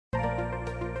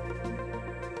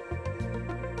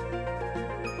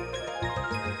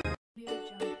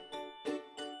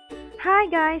Hi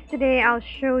guys, today I'll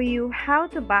show you how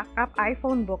to back up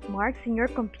iPhone bookmarks in your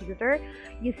computer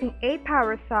using a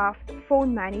PowerSoft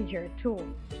Phone Manager tool.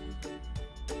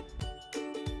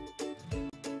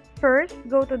 First,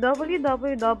 go to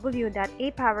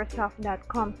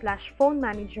www.apowersoft.com/phone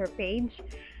manager page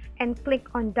and click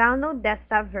on Download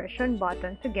Desktop Version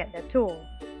button to get the tool.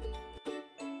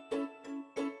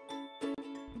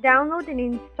 Download and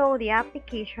install the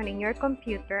application in your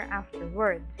computer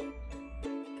afterwards.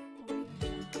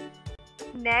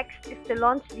 Next is to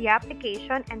launch the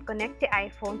application and connect the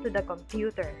iPhone to the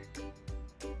computer.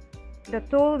 The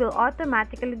tool will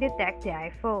automatically detect the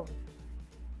iPhone.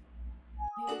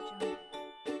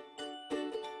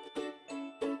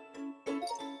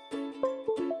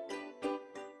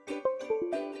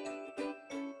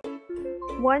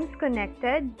 Once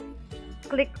connected,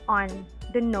 click on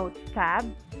the Notes tab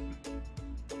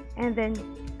and then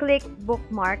click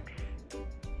Bookmarks.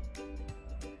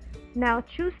 Now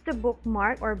choose the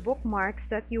bookmark or bookmarks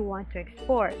that you want to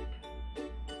export.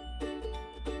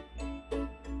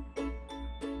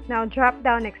 Now drop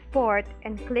down Export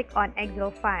and click on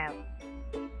Excel file.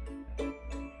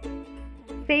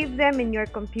 Save them in your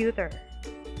computer.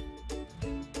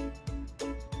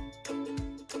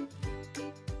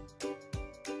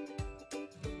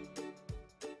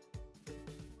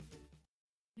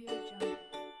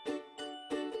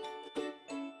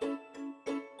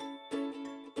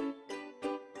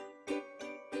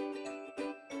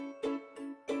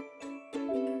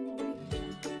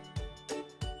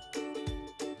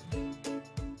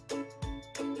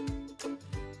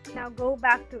 Now go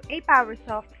back to a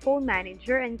PowerSoft Phone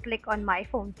Manager and click on My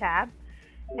Phone tab,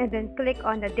 and then click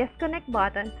on the Disconnect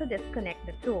button to disconnect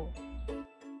the tool.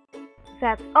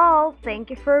 That's all. Thank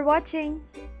you for watching.